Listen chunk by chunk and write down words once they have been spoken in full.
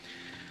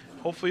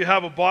Hopefully you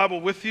have a Bible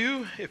with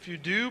you. If you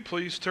do,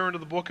 please turn to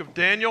the book of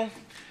Daniel,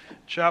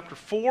 chapter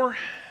 4,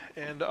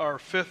 and our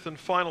fifth and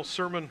final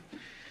sermon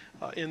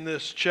in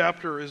this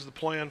chapter is the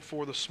plan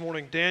for this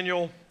morning.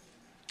 Daniel,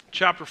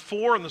 chapter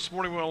 4, and this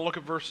morning we want to look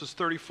at verses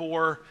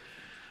 34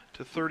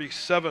 to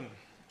 37.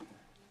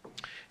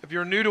 If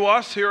you're new to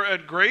us here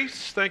at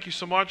Grace, thank you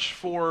so much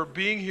for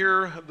being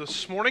here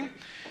this morning.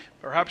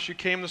 Perhaps you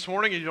came this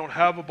morning and you don't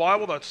have a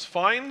Bible, that's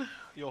fine.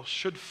 You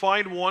should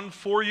find one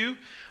for you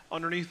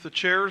underneath the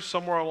chairs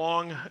somewhere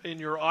along in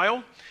your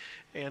aisle.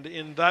 And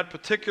in that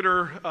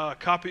particular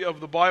copy of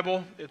the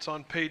Bible, it's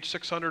on page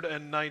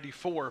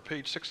 694.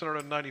 Page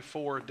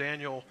 694,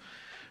 Daniel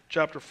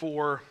chapter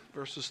 4,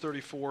 verses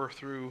 34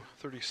 through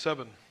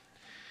 37.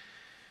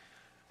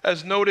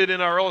 As noted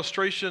in our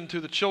illustration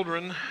to the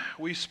children,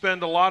 we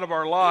spend a lot of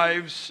our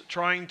lives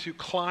trying to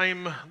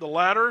climb the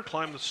ladder,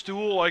 climb the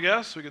stool, I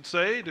guess we could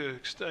say, to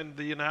extend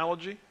the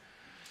analogy.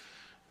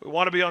 We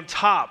want to be on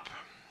top.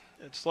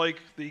 It's like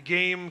the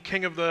game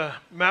King of the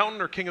Mountain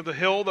or King of the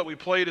Hill that we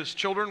played as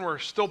children. We're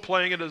still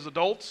playing it as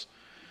adults.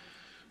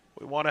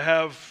 We want to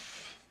have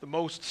the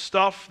most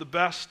stuff, the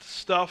best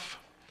stuff.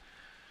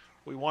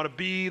 We want to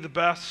be the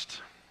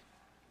best.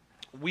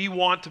 We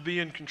want to be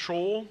in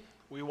control.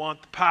 We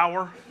want the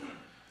power.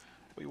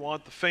 We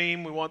want the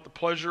fame. We want the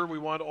pleasure. We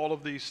want all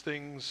of these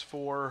things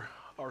for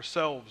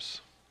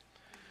ourselves.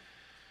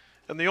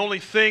 And the only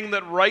thing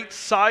that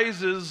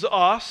right-sizes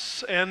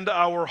us and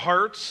our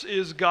hearts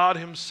is God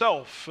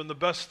Himself. And the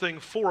best thing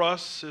for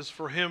us is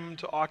for Him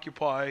to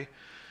occupy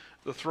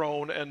the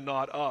throne and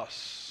not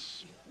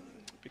us.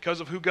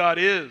 Because of who God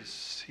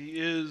is, He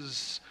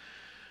is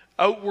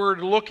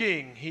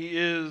outward-looking. He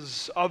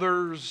is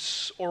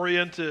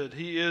others-oriented.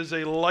 He is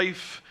a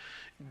life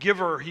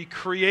giver. He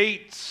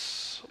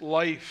creates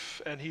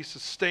life and He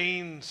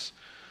sustains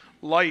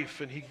life,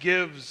 and He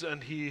gives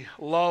and He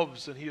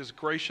loves, and He is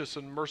gracious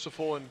and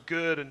merciful and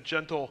good and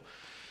gentle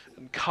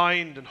and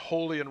kind and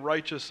holy and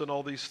righteous and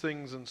all these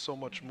things and so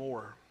much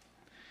more.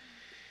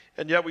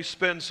 And yet we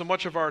spend so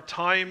much of our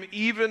time,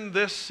 even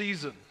this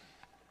season,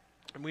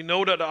 and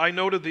I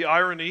noted the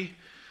irony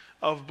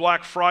of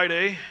Black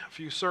Friday a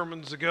few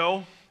sermons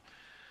ago,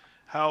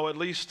 how at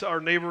least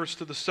our neighbors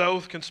to the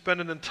south can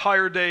spend an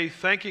entire day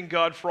thanking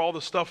God for all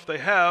the stuff they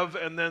have,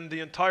 and then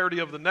the entirety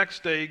of the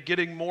next day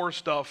getting more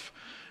stuff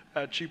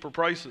at cheaper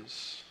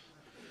prices.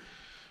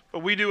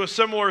 But we do a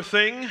similar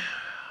thing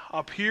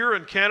up here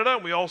in Canada,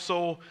 and we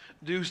also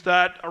do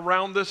that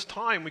around this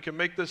time. We can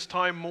make this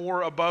time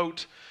more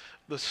about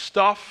the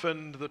stuff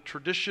and the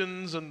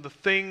traditions and the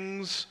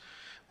things,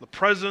 the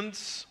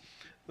presents,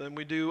 than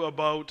we do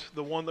about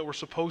the one that we're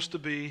supposed to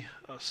be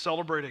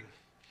celebrating.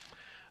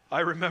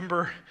 I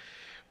remember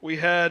we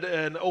had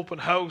an open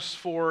house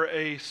for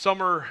a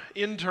summer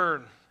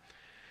intern.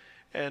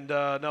 And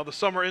now the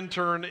summer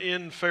intern,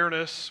 in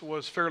fairness,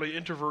 was fairly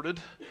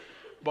introverted.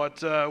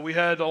 But we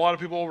had a lot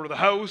of people over to the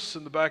house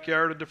in the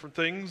backyard and different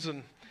things.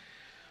 And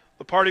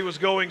the party was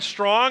going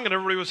strong, and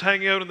everybody was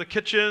hanging out in the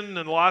kitchen,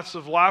 and lots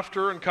of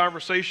laughter and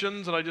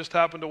conversations. And I just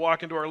happened to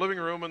walk into our living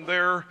room, and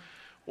there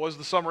was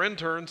the summer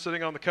intern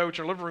sitting on the couch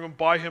in our living room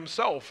by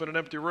himself in an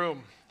empty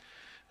room.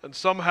 And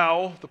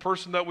somehow, the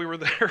person that we were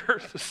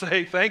there to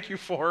say thank you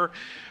for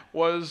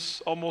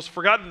was almost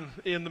forgotten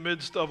in the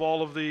midst of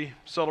all of the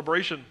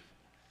celebration.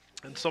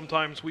 And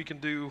sometimes we can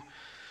do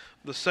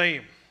the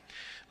same.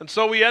 And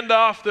so we end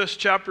off this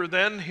chapter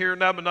then, here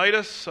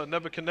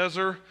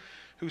Nebuchadnezzar,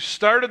 who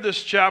started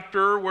this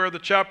chapter where the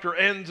chapter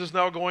ends, is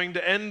now going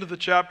to end the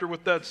chapter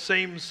with that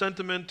same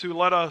sentiment to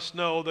let us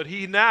know that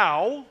he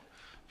now,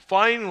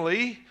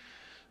 finally,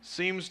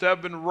 seems to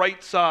have been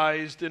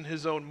right-sized in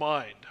his own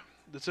mind.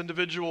 This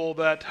individual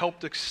that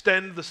helped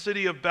extend the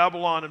city of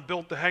Babylon and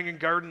built the Hanging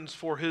Gardens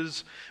for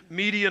his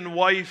Median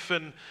wife,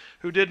 and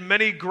who did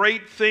many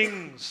great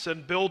things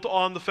and built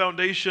on the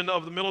foundation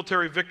of the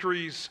military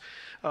victories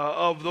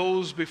of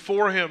those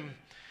before him,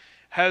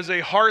 has a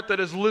heart that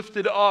is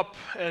lifted up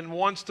and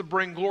wants to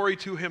bring glory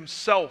to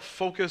himself,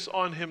 focus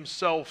on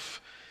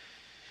himself.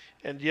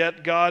 And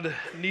yet God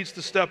needs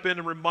to step in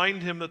and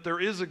remind him that there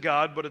is a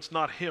God, but it's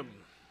not him.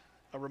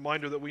 A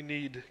reminder that we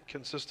need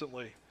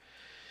consistently.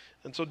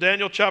 And so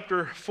Daniel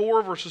chapter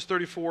 4, verses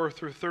 34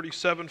 through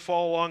 37,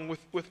 follow along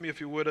with me if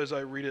you would as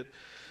I read it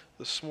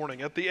this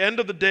morning. At the end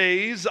of the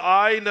days,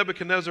 I,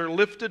 Nebuchadnezzar,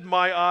 lifted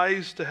my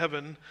eyes to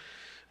heaven,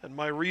 and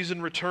my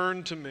reason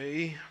returned to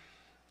me.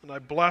 And I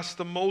blessed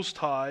the Most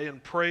High,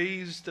 and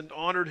praised and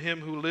honored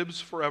Him who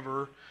lives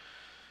forever.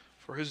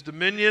 For His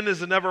dominion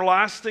is an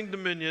everlasting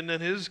dominion,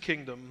 and His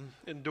kingdom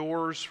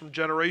endures from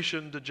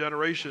generation to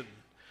generation.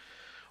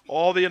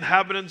 All the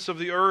inhabitants of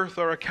the earth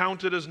are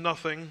accounted as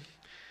nothing,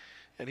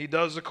 and He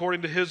does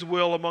according to His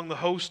will among the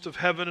hosts of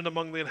heaven and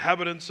among the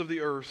inhabitants of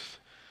the earth.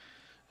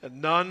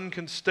 And none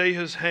can stay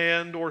His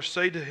hand or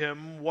say to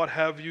Him, "What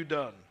have you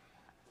done?"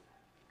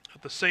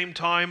 At the same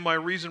time, my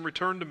reason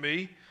returned to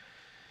me,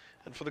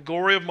 and for the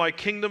glory of my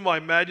kingdom, my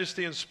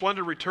majesty and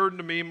splendor returned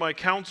to me. My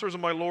counselors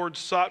and my lords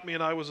sought me,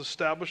 and I was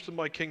established in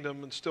my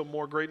kingdom, and still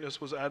more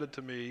greatness was added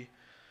to me.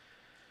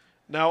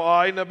 Now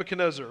I,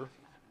 Nebuchadnezzar,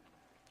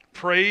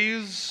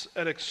 Praise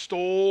and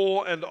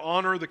extol and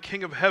honor the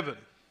King of heaven,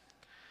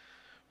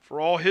 for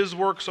all his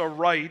works are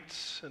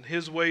right and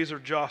his ways are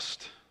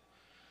just.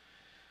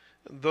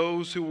 And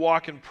those who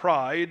walk in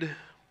pride,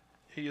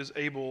 he is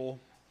able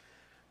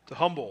to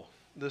humble.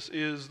 This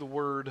is the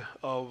word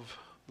of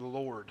the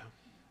Lord.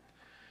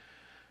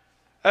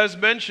 As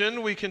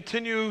mentioned, we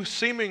continue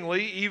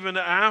seemingly even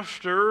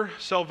after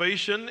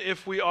salvation,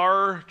 if we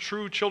are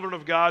true children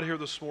of God here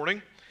this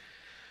morning,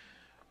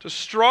 to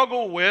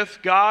struggle with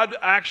God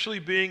actually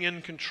being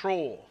in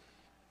control.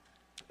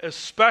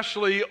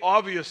 Especially,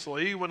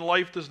 obviously, when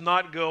life does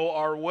not go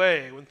our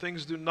way, when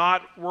things do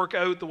not work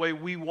out the way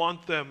we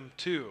want them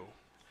to.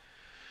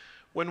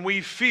 When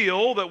we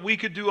feel that we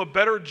could do a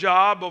better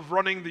job of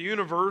running the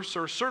universe,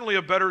 or certainly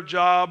a better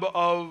job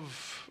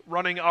of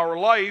running our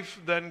life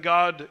than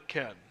God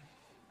can.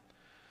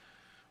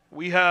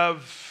 We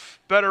have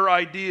better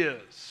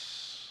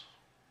ideas.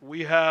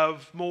 We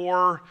have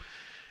more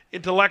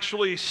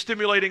intellectually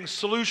stimulating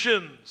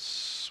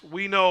solutions.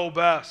 We know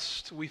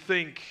best, we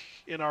think,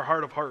 in our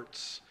heart of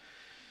hearts.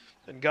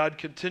 And God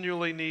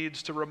continually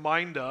needs to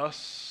remind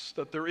us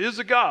that there is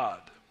a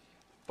God,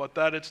 but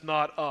that it's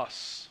not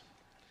us.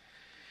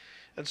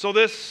 And so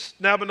this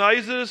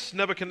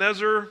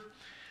Nebuchadnezzar,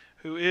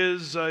 who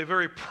is a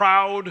very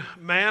proud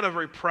man, a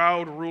very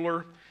proud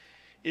ruler,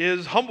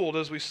 is humbled,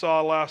 as we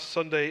saw last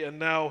Sunday, and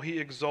now he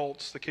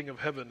exalts the King of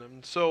heaven.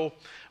 And so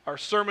our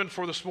sermon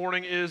for this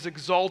morning is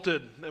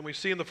Exalted. And we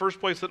see in the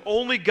first place that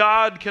only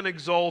God can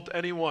exalt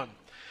anyone.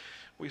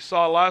 We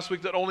saw last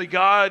week that only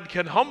God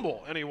can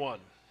humble anyone.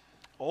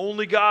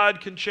 Only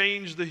God can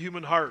change the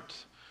human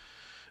heart.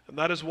 And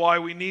that is why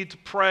we need to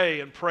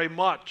pray and pray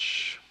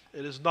much.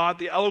 It is not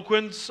the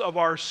eloquence of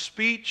our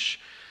speech.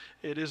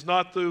 It is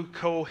not the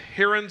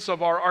coherence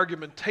of our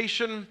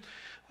argumentation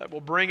that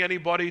will bring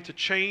anybody to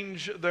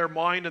change their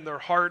mind and their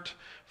heart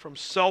from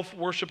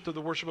self-worship to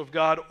the worship of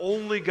God.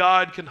 Only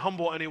God can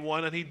humble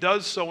anyone, and he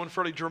does so in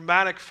fairly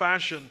dramatic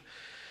fashion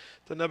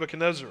to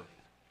Nebuchadnezzar.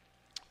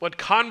 But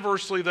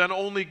conversely then,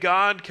 only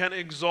God can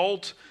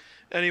exalt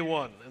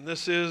anyone. And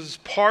this is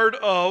part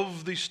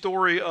of the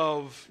story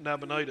of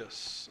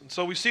Nabonidus. And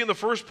so we see in the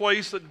first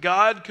place that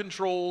God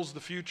controls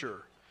the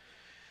future.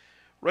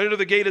 Right out of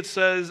the gate it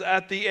says,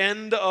 at the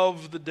end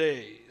of the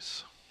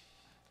days.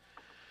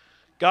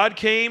 God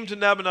came to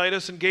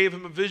Nabonidus and gave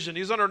him a vision.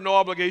 He's under no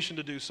obligation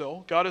to do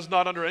so. God is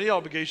not under any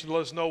obligation to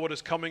let us know what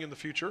is coming in the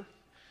future.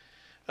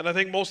 And I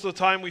think most of the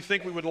time we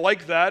think we would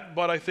like that,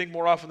 but I think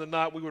more often than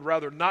not we would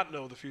rather not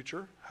know the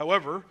future.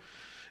 However,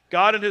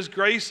 God in his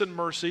grace and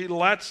mercy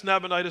lets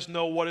Nabonidus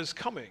know what is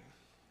coming,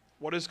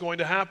 what is going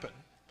to happen.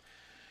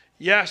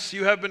 Yes,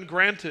 you have been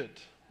granted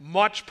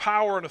much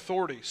power and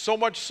authority, so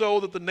much so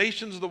that the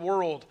nations of the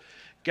world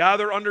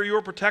gather under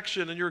your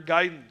protection and your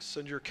guidance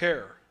and your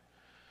care.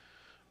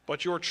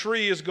 But your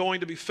tree is going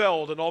to be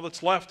felled, and all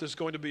that's left is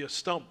going to be a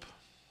stump.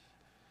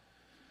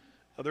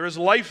 Now, there is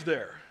life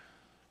there,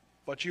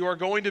 but you are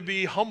going to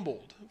be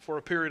humbled for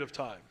a period of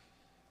time.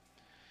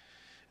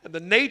 And the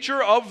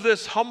nature of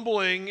this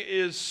humbling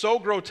is so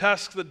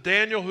grotesque that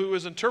Daniel, who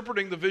is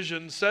interpreting the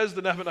vision, says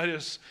to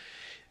Nabonidus,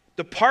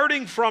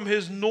 departing from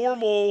his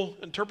normal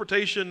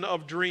interpretation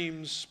of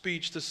dreams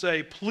speech, to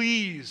say,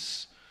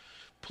 please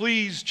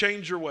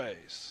change your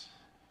ways.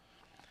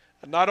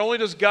 And not only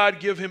does God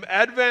give him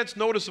advance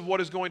notice of what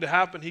is going to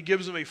happen, he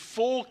gives him a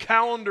full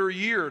calendar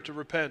year to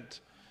repent.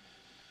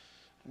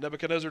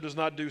 Nebuchadnezzar does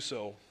not do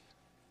so.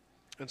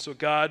 And so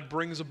God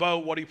brings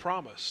about what he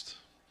promised.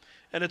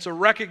 And it's a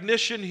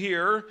recognition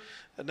here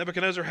that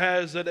Nebuchadnezzar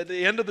has that at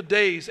the end of the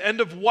days, end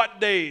of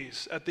what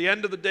days? At the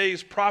end of the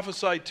days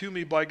prophesied to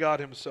me by God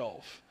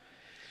himself.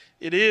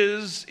 It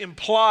is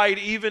implied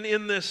even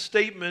in this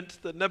statement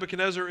that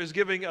Nebuchadnezzar is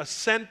giving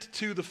assent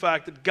to the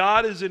fact that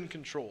God is in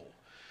control.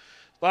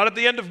 Not at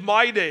the end of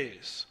my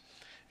days.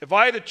 If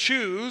I had to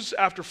choose,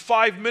 after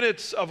 5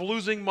 minutes of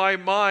losing my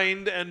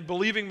mind and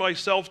believing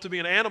myself to be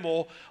an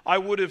animal, I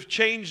would have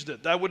changed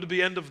it. That would be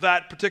the end of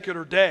that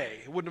particular day.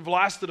 It wouldn't have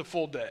lasted a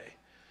full day.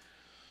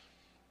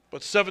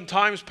 But 7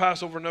 times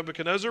pass over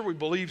Nebuchadnezzar. We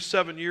believe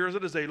 7 years.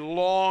 It is a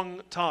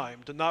long time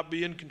to not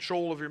be in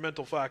control of your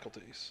mental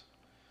faculties.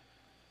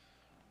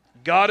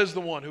 God is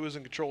the one who is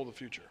in control of the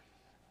future.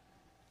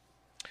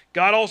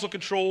 God also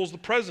controls the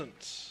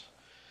present.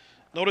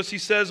 Notice he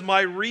says, my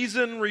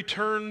reason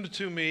returned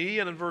to me,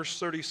 and in verse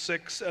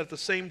 36, at the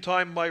same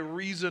time, my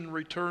reason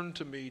returned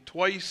to me.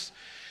 Twice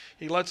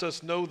he lets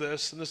us know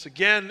this, and this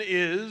again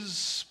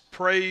is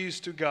praise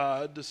to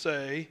God to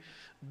say,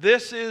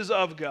 this is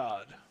of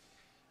God.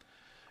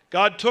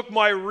 God took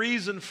my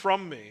reason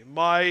from me,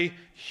 my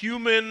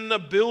human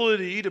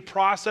ability to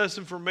process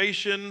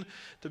information,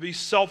 to be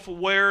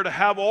self-aware, to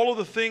have all of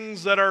the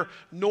things that are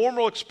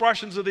normal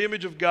expressions of the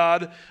image of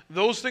God.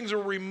 Those things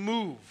are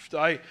removed.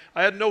 I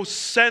had no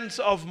sense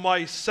of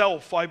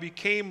myself. I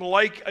became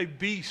like a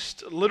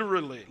beast,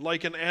 literally,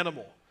 like an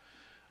animal.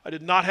 I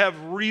did not have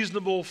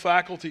reasonable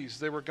faculties.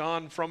 They were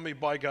gone from me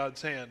by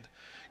God's hand.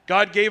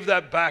 God gave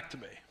that back to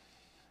me.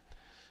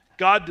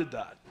 God did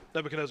that,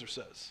 Nebuchadnezzar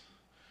says.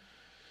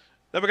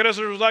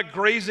 Nebuchadnezzar was not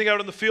grazing out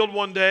in the field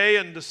one day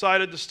and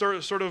decided to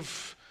sort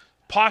of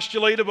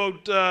postulate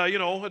about,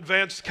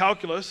 advanced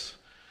calculus.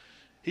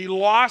 He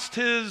lost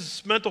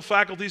his mental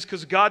faculties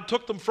because God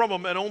took them from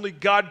him, and only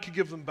God could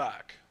give them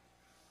back.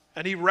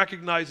 And he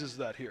recognizes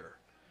that here.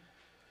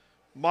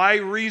 My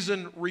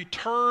reason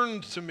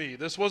returned to me.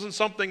 This wasn't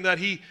something that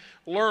he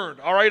learned.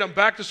 All right, I'm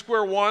back to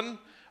square one.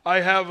 I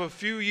have a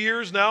few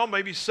years now,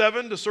 maybe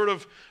 7, to sort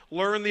of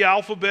learn the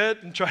alphabet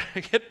and try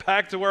to get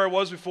back to where I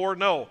was before.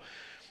 No.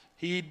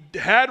 He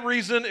had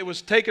reason. It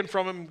was taken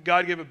from him.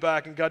 God gave it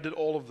back, and God did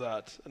all of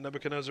that. And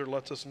Nebuchadnezzar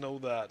lets us know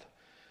that.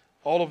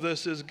 All of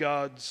this is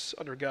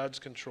under God's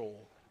control.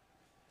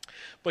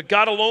 But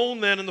God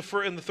alone, then, in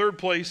the third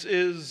place,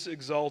 is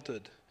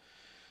exalted.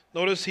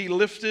 Notice he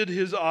lifted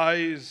his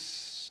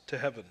eyes to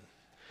heaven.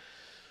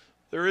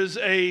 There is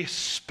a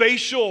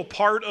spatial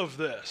part of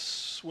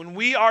this. When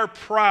we are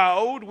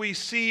proud, we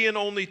see in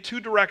only 2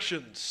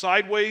 directions,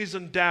 sideways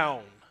and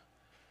down.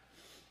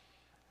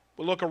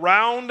 We look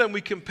around and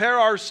we compare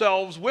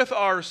ourselves with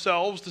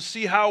ourselves to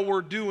see how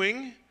we're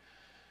doing,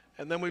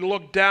 and then we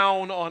look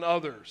down on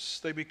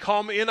others. They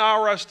become, in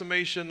our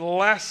estimation,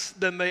 less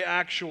than they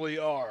actually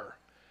are.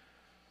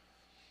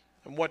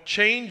 And what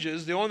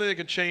changes, the only thing that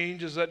can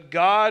change, is that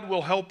God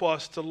will help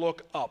us to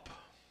look up,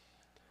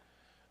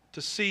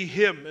 to see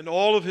Him in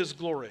all of His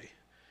glory.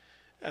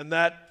 And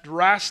that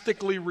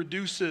drastically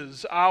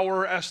reduces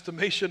our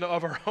estimation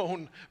of our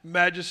own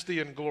majesty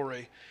and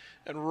glory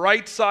and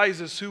right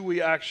sizes who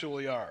we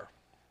actually are.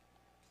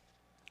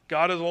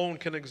 God alone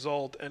can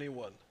exalt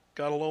anyone.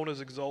 God alone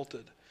is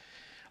exalted.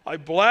 I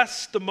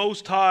bless the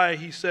Most High,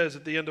 he says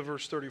at the end of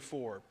verse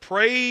 34.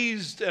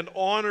 Praised and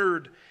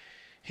honored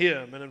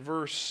him. And in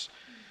verse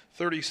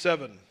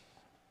 37,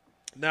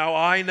 now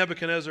I,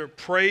 Nebuchadnezzar,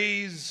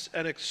 praise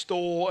and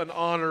extol and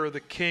honor the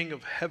King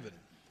of heaven.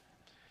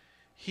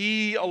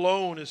 He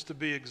alone is to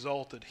be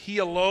exalted. He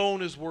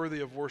alone is worthy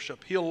of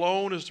worship. He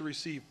alone is to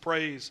receive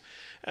praise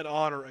and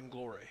honor and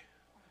glory.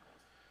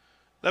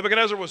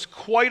 Nebuchadnezzar was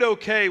quite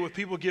okay with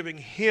people giving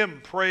him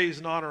praise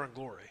and honor and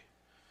glory.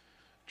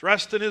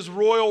 Dressed in his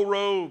royal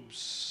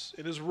robes,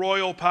 in his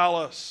royal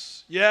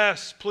palace.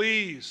 Yes,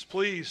 please,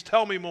 please,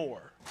 tell me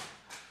more.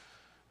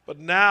 But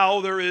now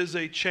there is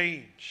a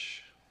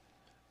change.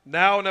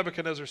 Now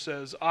Nebuchadnezzar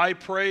says, I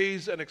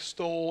praise and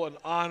extol and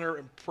honor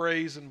and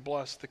praise and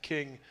bless the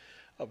King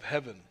of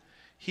heaven.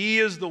 He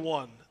is the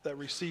one that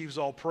receives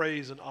all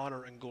praise and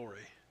honor and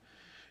glory.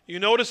 You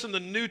notice in the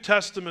New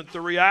Testament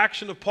the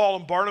reaction of Paul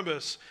and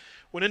Barnabas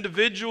when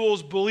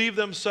individuals believe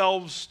them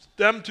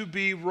to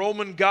be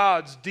Roman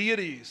gods,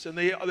 deities, and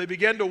they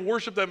begin to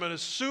worship them. And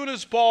as soon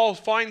as Paul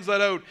finds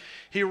that out,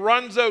 he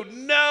runs out,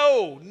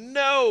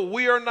 no,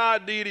 we are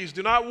not deities.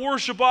 Do not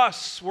worship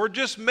us. We're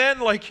just men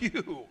like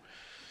you.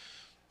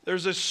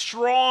 There's a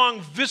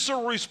strong,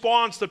 visceral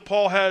response that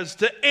Paul has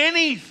to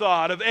any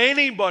thought of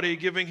anybody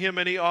giving him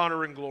any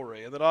honor and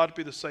glory, and that ought to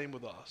be the same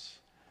with us.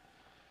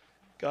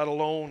 God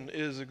alone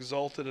is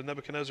exalted, and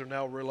Nebuchadnezzar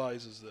now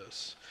realizes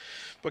this.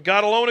 But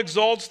God alone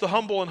exalts the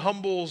humble and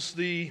humbles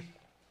the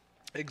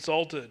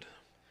exalted.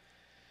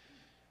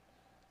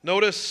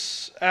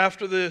 Notice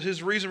after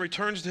his reason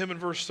returns to him in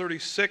verse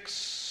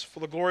 36, for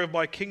the glory of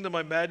my kingdom,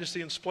 my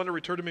majesty and splendor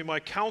returned to me. My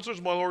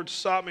counselors, my Lord,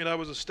 sought me, and I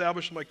was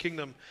established in my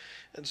kingdom,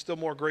 and still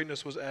more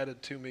greatness was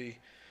added to me.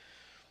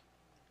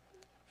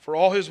 For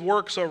all his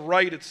works are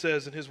right, it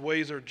says, and his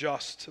ways are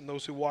just, and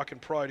those who walk in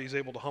pride he's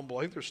able to humble.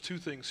 I think there's 2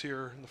 things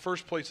here. In the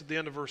first place, at the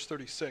end of verse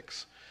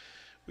 36,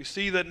 we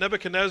see that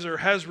Nebuchadnezzar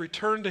has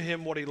returned to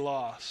him what he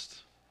lost.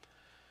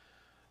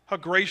 How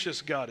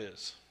gracious God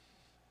is.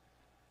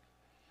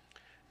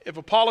 If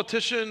a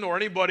politician or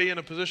anybody in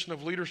a position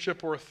of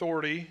leadership or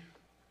authority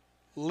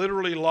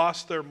literally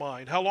lost their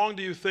mind, how long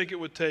do you think it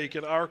would take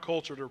in our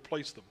culture to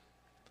replace them?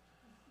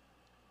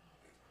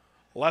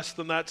 Less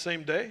than that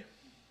same day?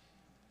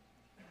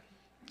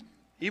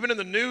 Even in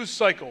the news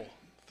cycle,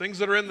 things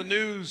that are in the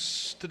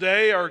news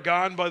today are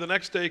gone by the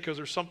next day because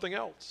there's something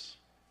else.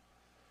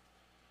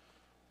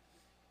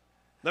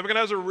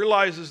 Nebuchadnezzar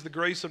realizes the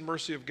grace and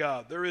mercy of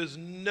God. There is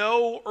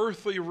no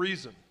earthly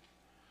reason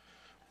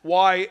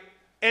why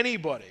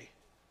anybody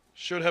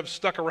should have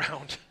stuck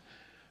around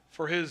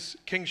for his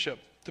kingship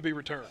to be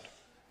returned.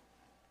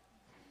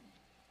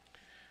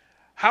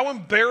 How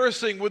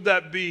embarrassing would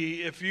that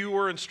be if you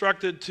were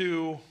instructed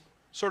to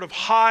sort of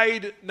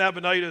hide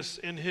Nabonidus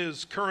in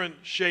his current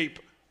shape?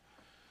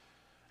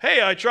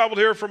 Hey, I traveled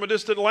here from a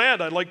distant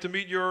land. I'd like to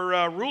meet your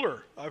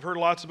ruler. I've heard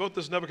lots about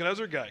this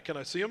Nebuchadnezzar guy. Can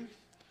I see him?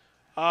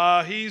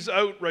 He's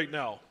out right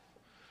now.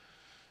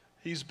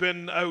 He's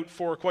been out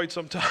for quite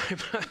some time.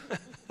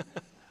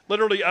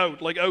 Literally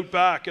out, like out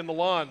back in the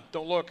lawn.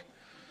 Don't look.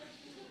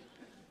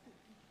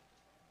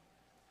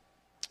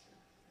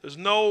 There's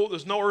no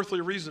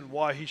earthly reason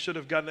why he should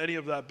have gotten any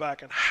of that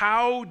back. And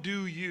how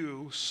do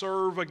you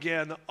serve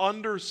again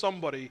under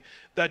somebody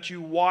that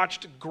you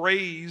watched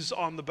graze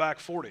on the back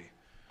 40?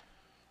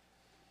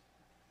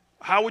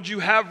 How would you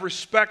have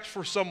respect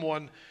for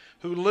someone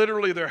who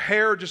literally their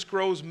hair just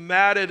grows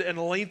matted and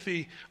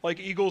lengthy like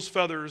eagle's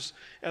feathers,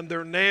 and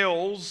their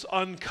nails,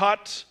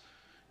 uncut,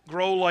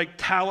 grow like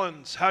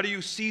talons? How do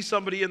you see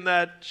somebody in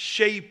that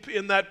shape,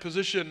 in that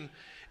position,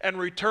 and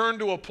return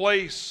to a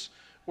place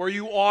where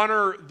you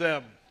honor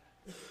them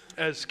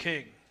as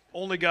king?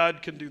 Only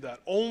God can do that.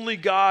 Only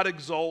God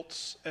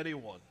exalts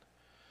anyone.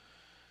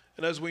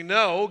 And as we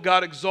know,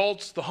 God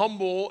exalts the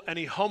humble and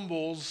he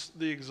humbles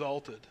the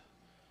exalted.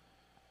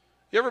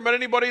 You ever met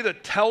anybody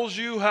that tells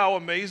you how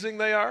amazing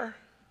they are?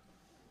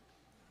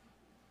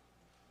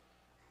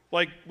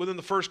 Like within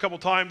the first couple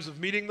times of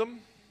meeting them?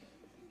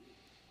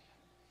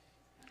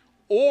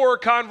 Or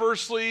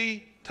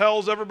conversely,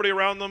 tells everybody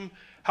around them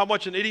how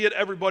much an idiot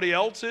everybody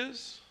else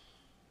is?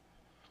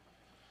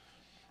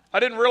 I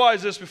didn't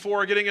realize this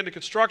before getting into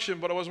construction,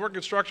 but I was working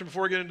construction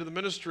before getting into the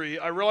ministry.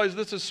 I realized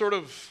this is sort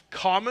of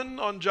common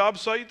on job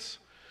sites,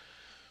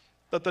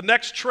 that the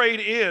next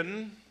trade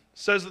in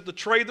says that the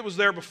trade that was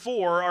there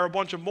before are a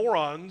bunch of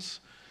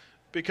morons,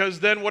 because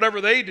then whatever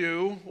they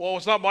do, well,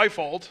 it's not my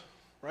fault,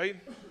 right?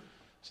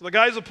 So the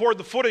guys that poured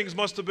the footings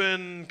must have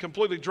been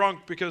completely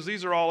drunk because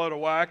these are all out of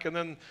whack, and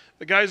then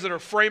the guys that are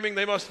framing,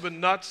 they must have been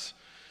nuts.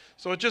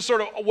 So it's just sort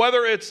of,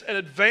 whether it's an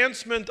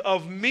advancement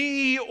of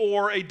me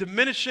or a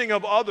diminishing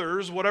of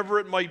others, whatever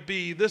it might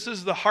be, this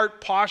is the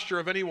heart posture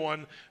of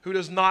anyone who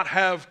does not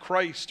have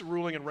Christ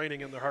ruling and reigning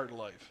in their heart and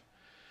life.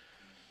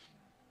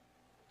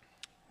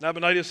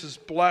 Nabonidus is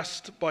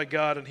blessed by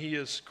God and he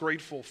is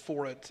grateful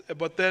for it.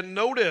 But then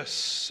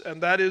notice,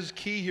 and that is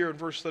key here in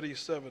verse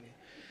 37,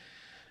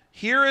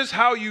 here is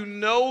how you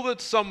know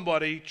that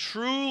somebody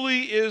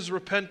truly is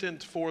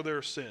repentant for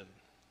their sin.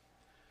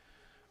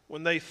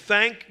 When they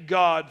thank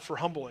God for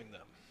humbling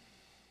them.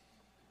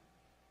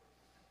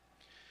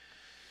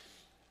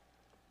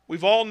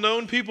 We've all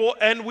known people,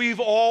 and we've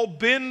all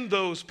been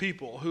those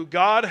people who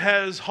God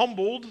has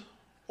humbled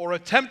or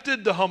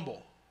attempted to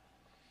humble.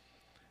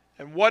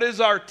 And what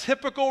is our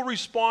typical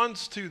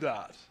response to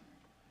that?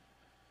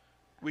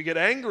 We get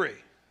angry.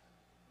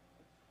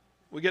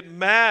 We get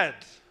mad.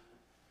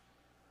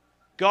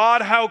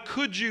 God, how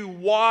could you?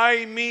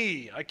 Why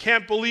me? I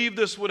can't believe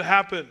this would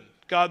happen.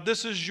 God,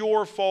 this is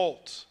your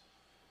fault.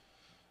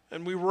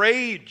 And we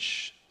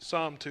rage,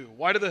 Psalm 2.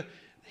 Why do the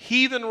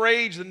heathen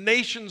rage, the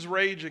nations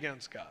rage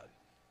against God?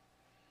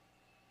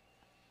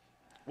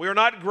 We are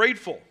not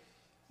grateful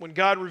when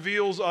God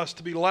reveals us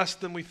to be less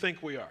than we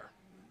think we are.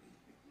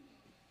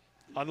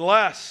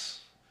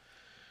 Unless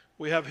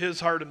we have his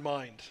heart and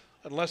mind.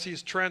 Unless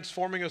he's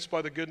transforming us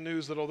by the good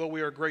news that although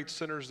we are great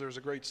sinners, there's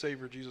a great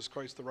Savior, Jesus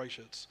Christ the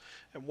righteous.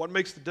 And what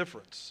makes the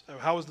difference? And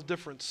how is the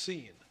difference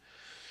seen?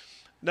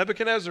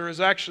 Nebuchadnezzar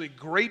is actually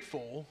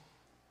grateful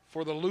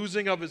for the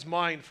losing of his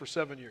mind for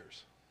 7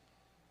 years.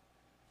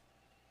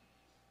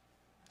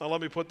 Now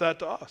let me put that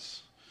to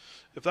us.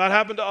 If that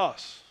happened to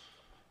us,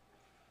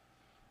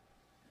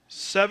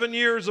 7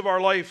 years of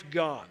our life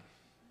gone,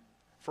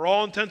 for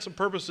all intents and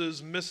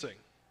purposes missing.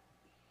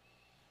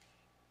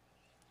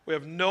 We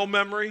have no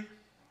memory.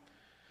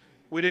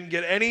 We didn't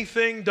get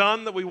anything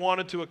done that we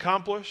wanted to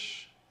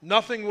accomplish.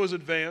 Nothing was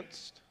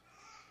advanced.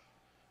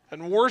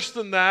 And worse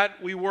than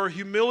that, we were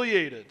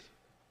humiliated,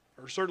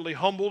 or certainly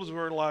humbled, as we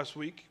were last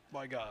week,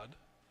 by God.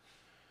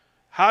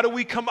 How do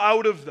we come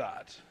out of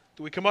that?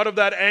 Do we come out of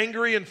that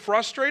angry and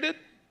frustrated?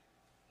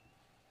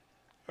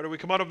 Or do we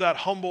come out of that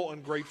humble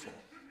and grateful?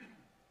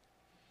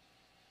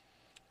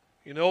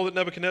 You know that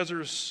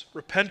Nebuchadnezzar's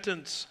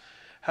repentance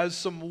has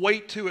some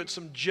weight to it,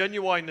 some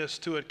genuineness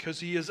to it,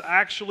 because he is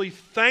actually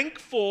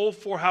thankful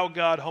for how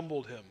God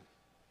humbled him.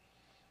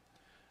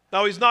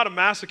 Now, he's not a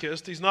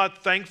masochist. He's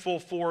not thankful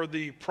for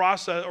the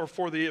process or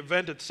for the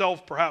event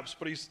itself, perhaps,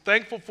 but he's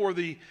thankful for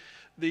the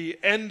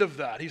end of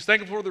that. He's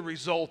thankful for the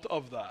result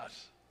of that.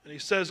 And he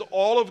says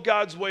all of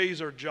God's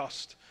ways are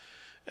just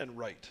and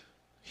right.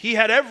 He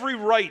had every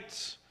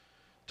right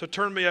to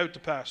turn me out to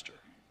pasture.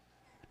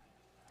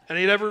 And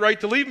he had every right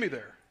to leave me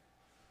there.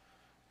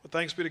 But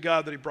thanks be to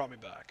God that he brought me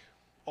back.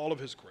 All of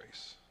his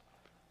grace.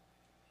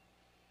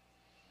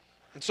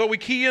 And so we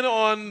key in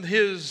on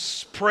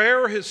his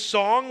prayer, his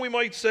song, we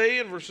might say,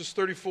 in verses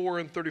 34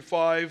 and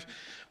 35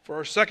 for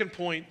our second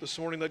point this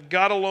morning, that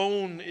God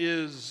alone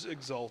is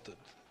exalted.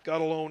 God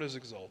alone is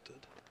exalted.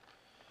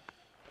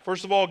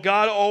 First of all,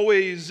 God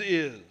always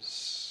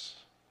is.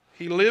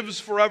 He lives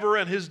forever,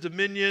 and his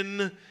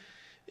dominion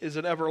is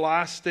an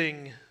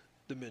everlasting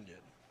dominion.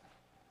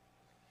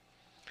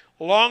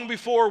 Long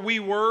before we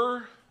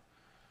were,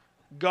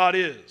 God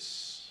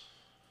is.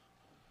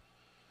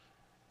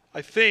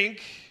 I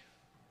think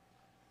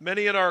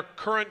many in our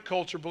current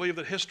culture believe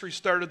that history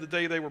started the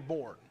day they were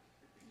born.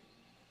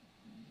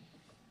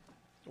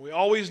 We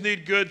always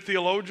need good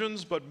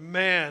theologians, but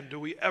man, do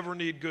we ever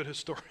need good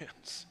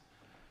historians.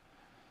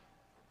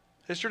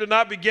 History did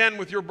not begin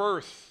with your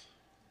birth.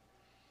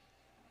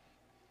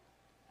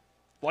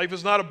 Life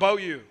is not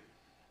about you.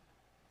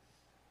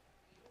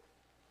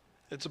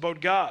 It's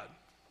about God.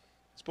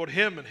 It's about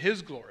him and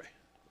his glory.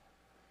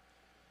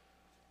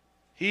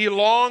 He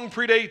long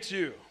predates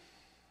you.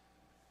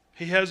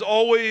 He has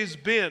always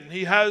been.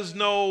 He has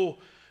no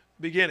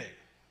beginning.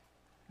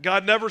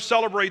 God never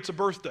celebrates a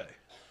birthday.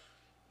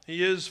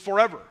 He is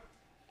forever.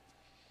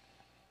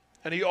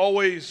 And he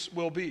always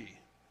will be.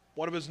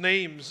 One of his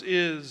names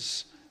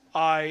is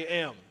I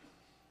am.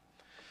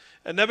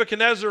 And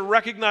Nebuchadnezzar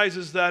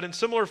recognizes that in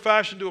similar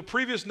fashion to a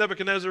previous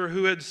Nebuchadnezzar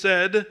who had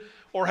said,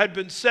 or had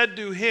been said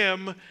to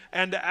him,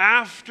 and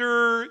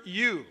after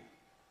you,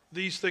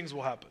 these things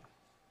will happen.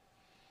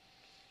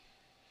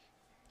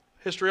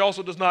 History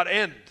also does not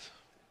end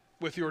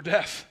with your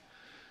death.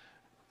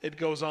 It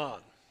goes on.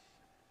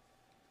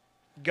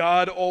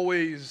 God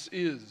always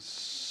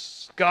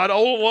is. God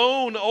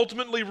alone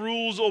ultimately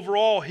rules over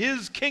all.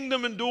 His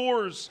kingdom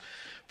endures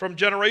from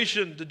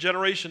generation to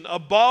generation.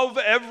 Above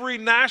every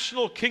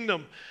national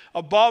kingdom,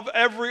 above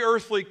every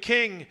earthly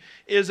king,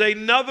 is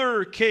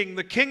another king,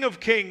 the King of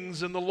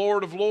Kings and the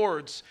Lord of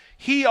Lords.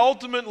 He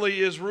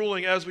ultimately is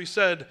ruling, as we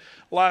said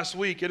last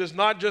week. It is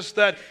not just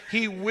that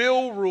he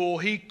will rule,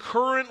 he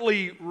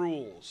currently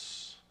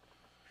rules.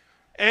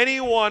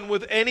 Anyone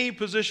with any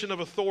position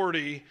of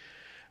authority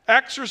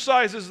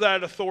exercises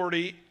that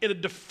authority in a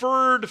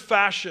deferred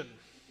fashion.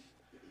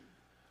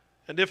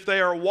 And if they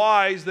are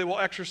wise, they will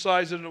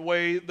exercise it in a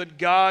way that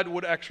God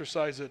would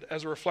exercise it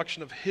as a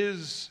reflection of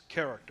his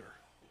character.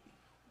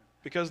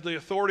 Because the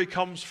authority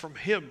comes from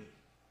him.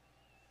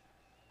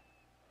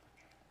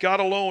 God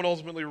alone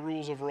ultimately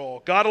rules over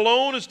all. God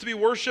alone is to be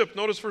worshipped.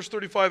 Notice verse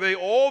 35a,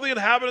 all the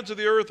inhabitants of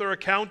the earth are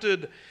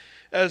accounted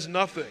as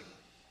nothing.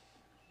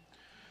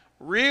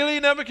 Really,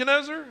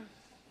 Nebuchadnezzar?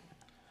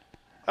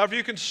 After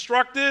you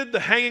constructed the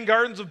Hanging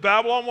Gardens of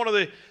Babylon, one of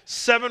the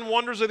 7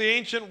 wonders of the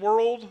ancient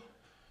world,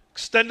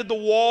 extended the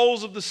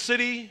walls of the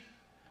city,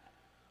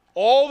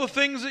 all the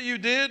things that you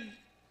did,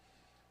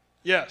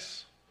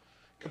 yes,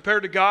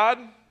 compared to God,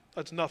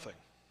 that's nothing.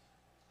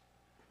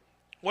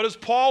 What does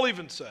Paul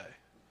even say?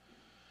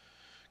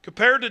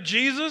 Compared to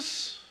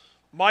Jesus,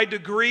 my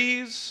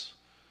degrees,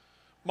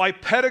 my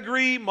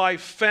pedigree, my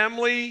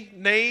family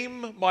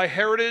name, my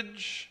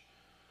heritage,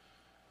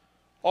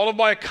 all of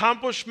my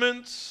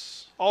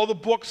accomplishments, all the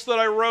books that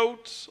I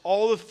wrote,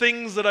 all the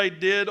things that I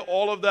did,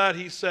 all of that,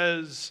 he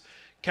says,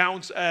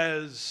 counts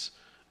as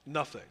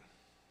nothing.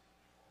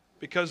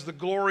 Because the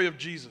glory of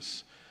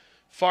Jesus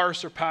far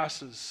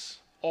surpasses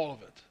all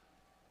of it.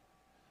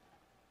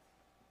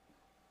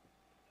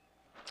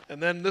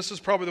 And then this is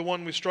probably the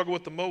one we struggle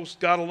with the most.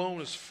 God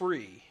alone is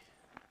free.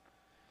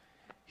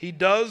 He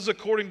does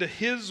according to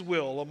his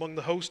will among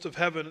the host of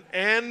heaven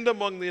and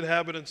among the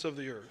inhabitants of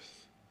the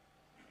earth.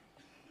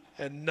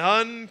 And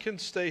none can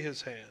stay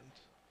his hand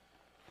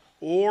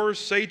or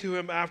say to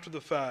him after the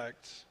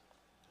fact,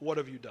 what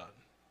have you done?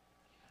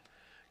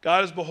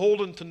 God is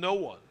beholden to no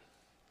one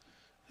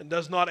and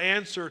does not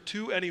answer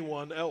to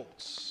anyone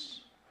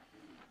else.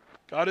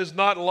 God is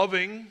not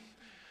loving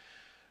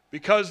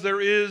because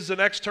there is an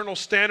external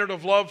standard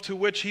of love to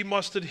which he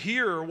must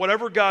adhere.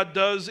 Whatever God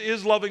does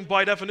is loving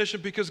by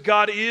definition because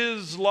God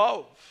is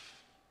love.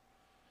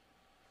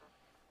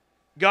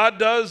 God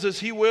does as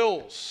he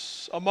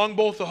wills among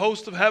both the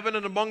host of heaven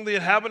and among the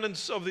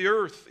inhabitants of the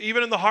earth,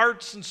 even in the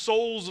hearts and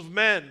souls of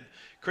men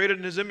created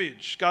in his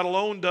image. God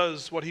alone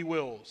does what he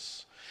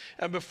wills.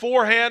 And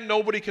beforehand,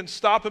 nobody can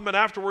stop him, and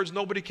afterwards,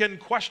 nobody can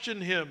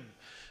question him.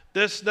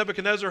 This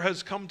Nebuchadnezzar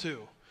has come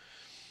to.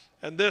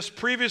 And this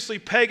previously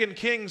pagan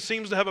king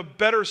seems to have a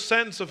better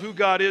sense of who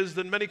God is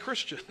than many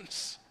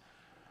Christians.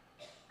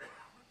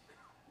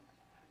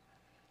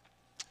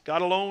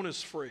 God alone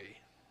is free.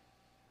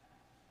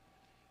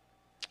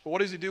 But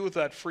what does he do with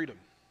that freedom?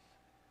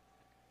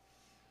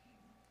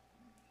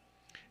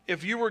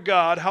 If you were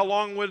God, how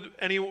long would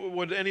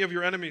any of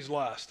your enemies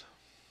last?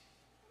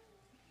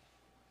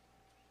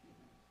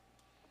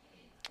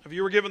 If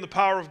you were given the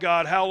power of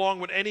God, how long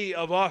would any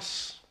of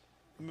us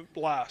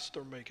last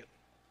or make it?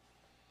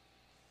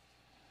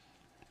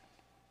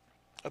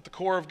 At the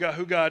core of God,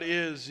 who God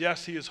is,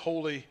 yes, he is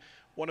holy.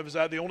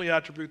 The only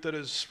attribute that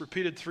is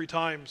repeated 3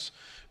 times.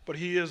 But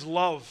he is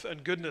love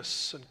and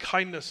goodness and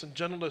kindness and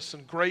gentleness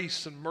and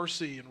grace and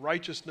mercy and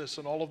righteousness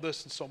and all of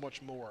this and so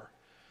much more.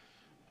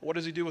 What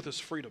does he do with his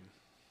freedom?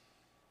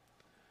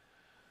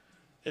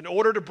 In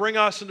order to bring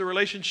us into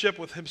relationship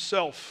with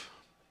himself,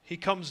 he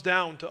comes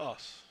down to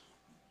us.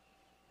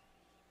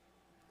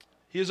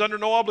 He is under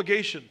no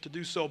obligation to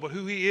do so, but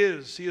who he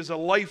is a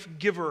life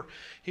giver.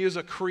 He is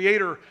a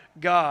creator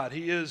God.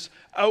 He is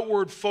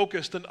outward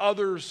focused and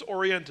others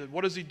oriented.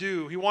 What does he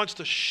do? He wants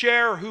to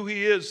share who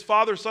he is,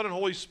 Father, Son, and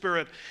Holy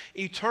Spirit,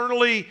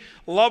 eternally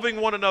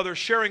loving one another,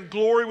 sharing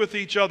glory with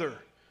each other.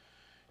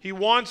 He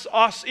wants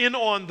us in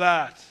on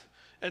that.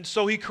 And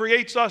so he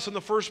creates us in the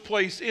first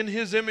place in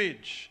his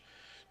image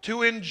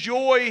to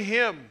enjoy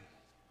him.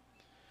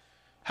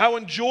 How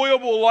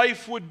enjoyable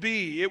life would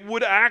be. It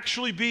would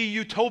actually be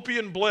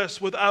utopian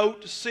bliss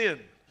without sin,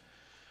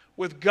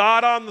 with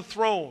God on the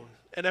throne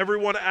and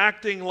everyone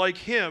acting like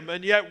him.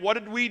 And yet, what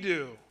did we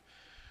do?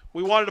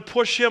 We wanted to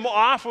push him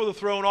off of the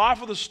throne,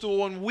 off of the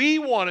stool, and we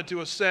wanted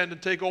to ascend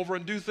and take over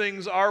and do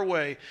things our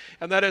way.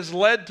 And that has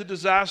led to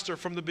disaster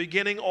from the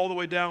beginning all the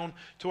way down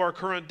to our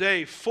current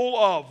day, full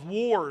of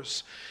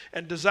wars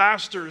and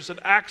disasters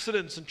and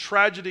accidents and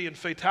tragedy and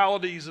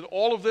fatalities and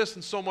all of this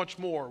and so much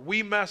more.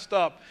 We messed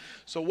up.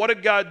 So what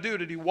did God do?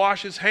 Did he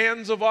wash his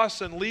hands of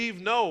us and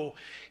leave? No.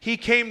 He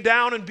came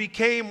down and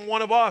became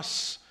one of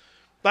us.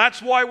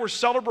 That's why we're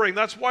celebrating.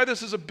 That's why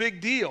this is a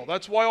big deal.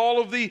 That's why all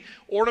of the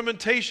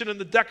ornamentation and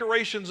the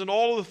decorations and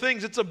all of the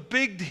things, it's a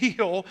big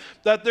deal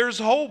that there's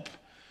hope.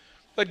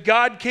 That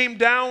God came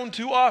down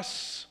to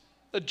us.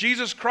 That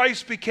Jesus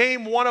Christ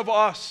became one of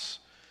us.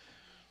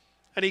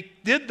 And he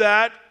did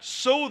that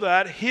so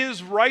that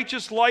his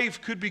righteous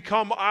life could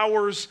become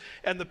ours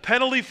and the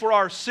penalty for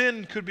our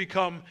sin could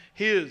become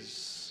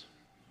his.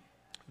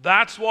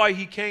 That's why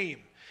he came.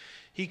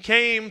 He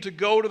came to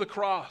go to the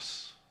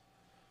cross,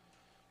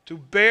 to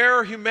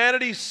bear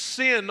humanity's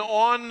sin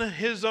on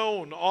his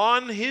own,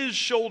 on his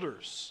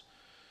shoulders,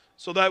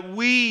 so that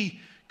we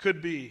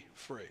could be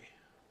free.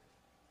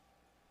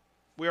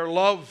 We are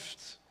loved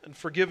and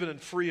forgiven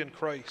and free in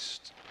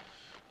Christ.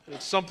 And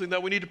it's something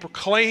that we need to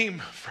proclaim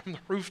from the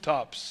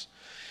rooftops.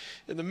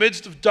 In the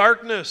midst of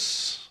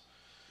darkness,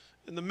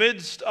 in the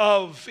midst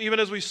of, even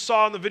as we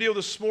saw in the video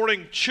this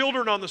morning,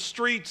 children on the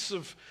streets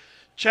of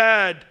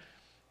Chad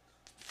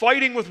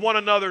fighting with one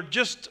another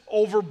just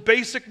over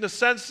basic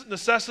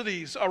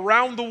necessities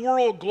around the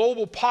world,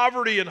 global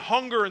poverty and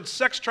hunger and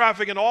sex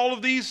trafficking and all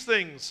of these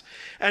things,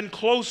 and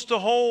close to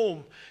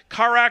home,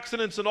 car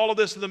accidents and all of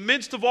this. In the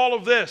midst of all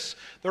of this,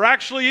 there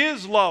actually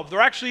is love,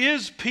 there actually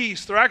is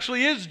peace, there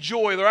actually is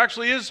joy, there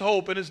actually is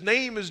hope, and his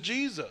name is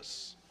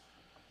Jesus.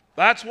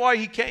 That's why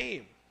he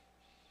came.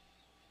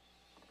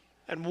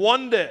 And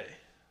one day,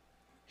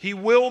 he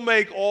will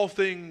make all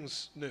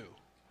things new.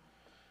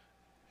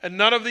 And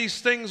none of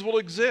these things will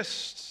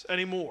exist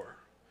anymore.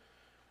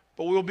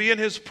 But we'll be in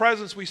his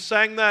presence. We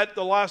sang that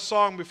the last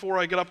song before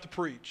I get up to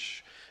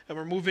preach. And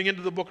we're moving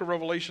into the book of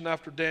Revelation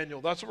after Daniel.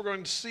 That's what we're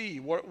going to see.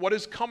 What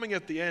is coming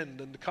at the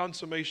end and the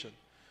consummation.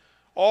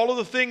 All of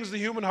the things the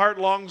human heart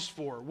longs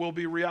for will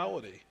be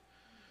reality.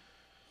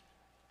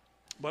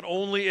 But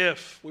only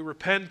if we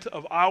repent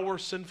of our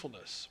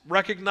sinfulness.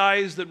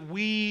 Recognize that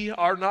we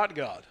are not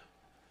God.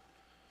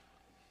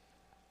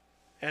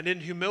 And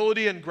in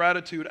humility and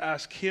gratitude,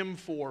 ask him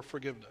for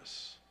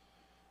forgiveness.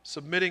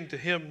 Submitting to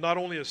him not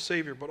only as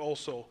Savior, but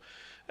also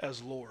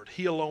as Lord.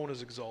 He alone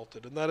is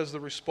exalted. And that is the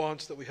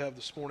response that we have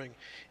this morning.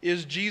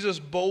 Is Jesus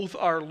both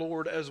our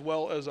Lord as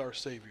well as our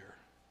Savior?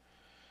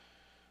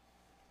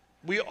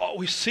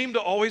 We seem to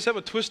always have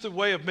a twisted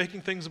way of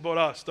making things about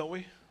us, don't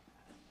we?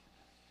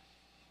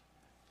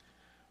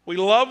 We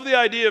love the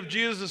idea of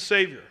Jesus as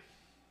Savior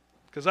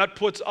because that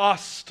puts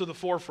us to the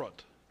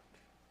forefront.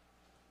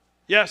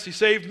 Yes, he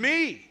saved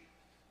me.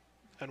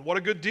 And what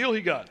a good deal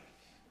he got.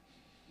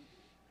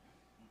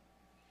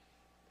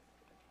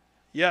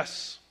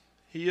 Yes,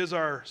 he is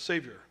our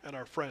Savior and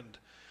our friend,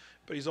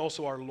 but he's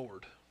also our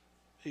Lord,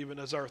 even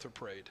as Arthur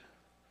prayed.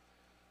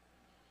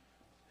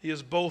 He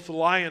is both the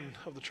Lion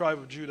of the tribe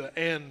of Judah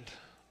and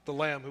the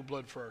Lamb who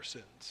bled for our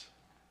sins.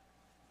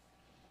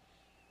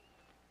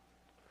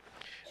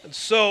 And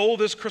so,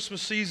 this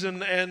Christmas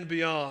season and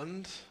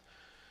beyond,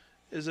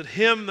 is it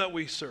him that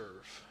we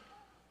serve?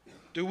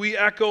 Do we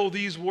echo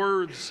these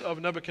words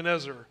of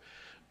Nebuchadnezzar,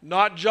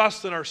 not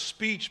just in our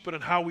speech, but in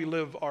how we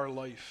live our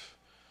life?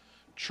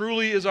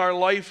 Truly is our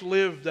life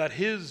lived at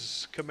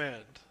his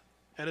command,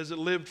 and is it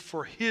lived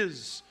for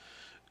his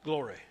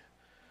glory?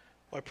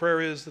 My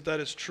prayer is that that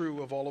is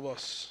true of all of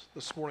us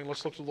this morning.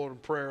 Let's look to the Lord in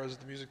prayer as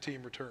the music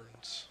team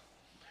returns.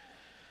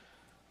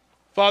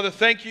 Father,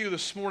 thank you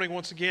this morning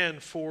once again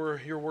for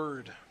your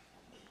word.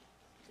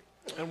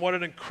 And what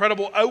an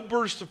incredible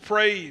outburst of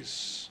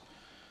praise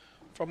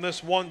from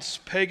this once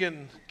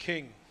pagan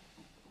king.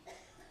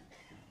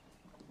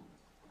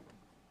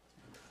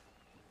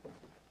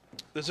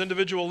 This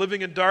individual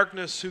living in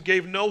darkness who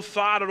gave no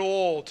thought at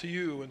all to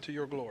you and to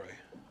your glory.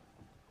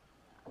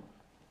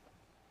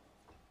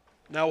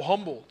 Now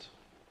humbled,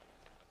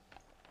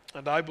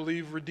 and I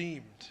believe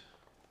redeemed,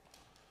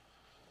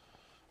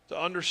 to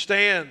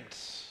understand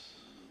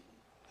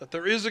that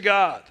there is a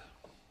God,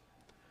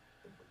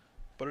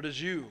 but it is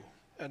you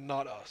and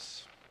not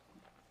us.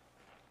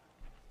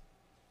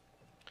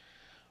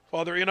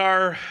 Father, in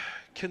our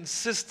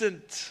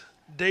consistent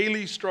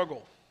daily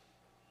struggle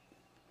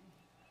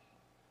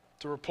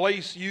to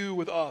replace you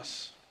with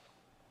us,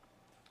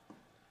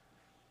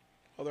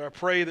 Father, I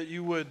pray that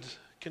you would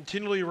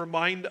continually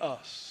remind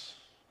us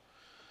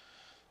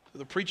through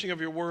the preaching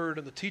of your word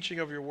and the teaching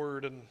of your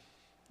word and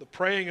the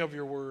praying of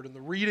your word and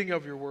the reading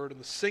of your word and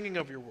the singing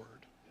of your word,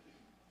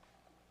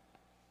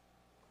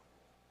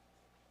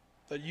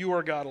 that you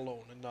are God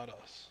alone and not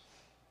us.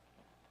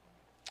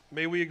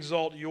 May we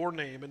exalt your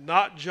name, and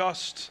not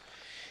just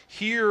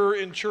here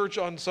in church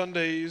on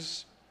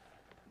Sundays,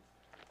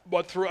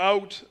 but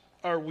throughout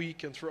our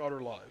week and throughout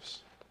our lives.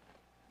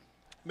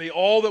 May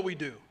all that we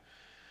do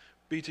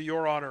be to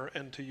your honor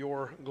and to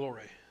your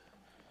glory.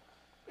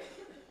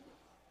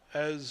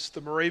 As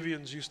the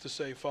Moravians used to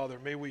say, Father,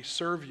 may we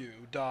serve you,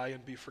 die,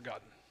 and be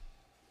forgotten.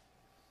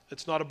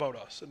 It's not about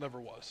us. It never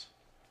was.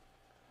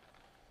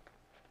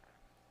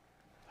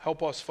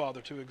 Help us,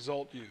 Father, to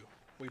exalt you.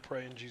 We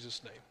pray in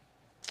Jesus' name.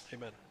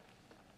 Amen.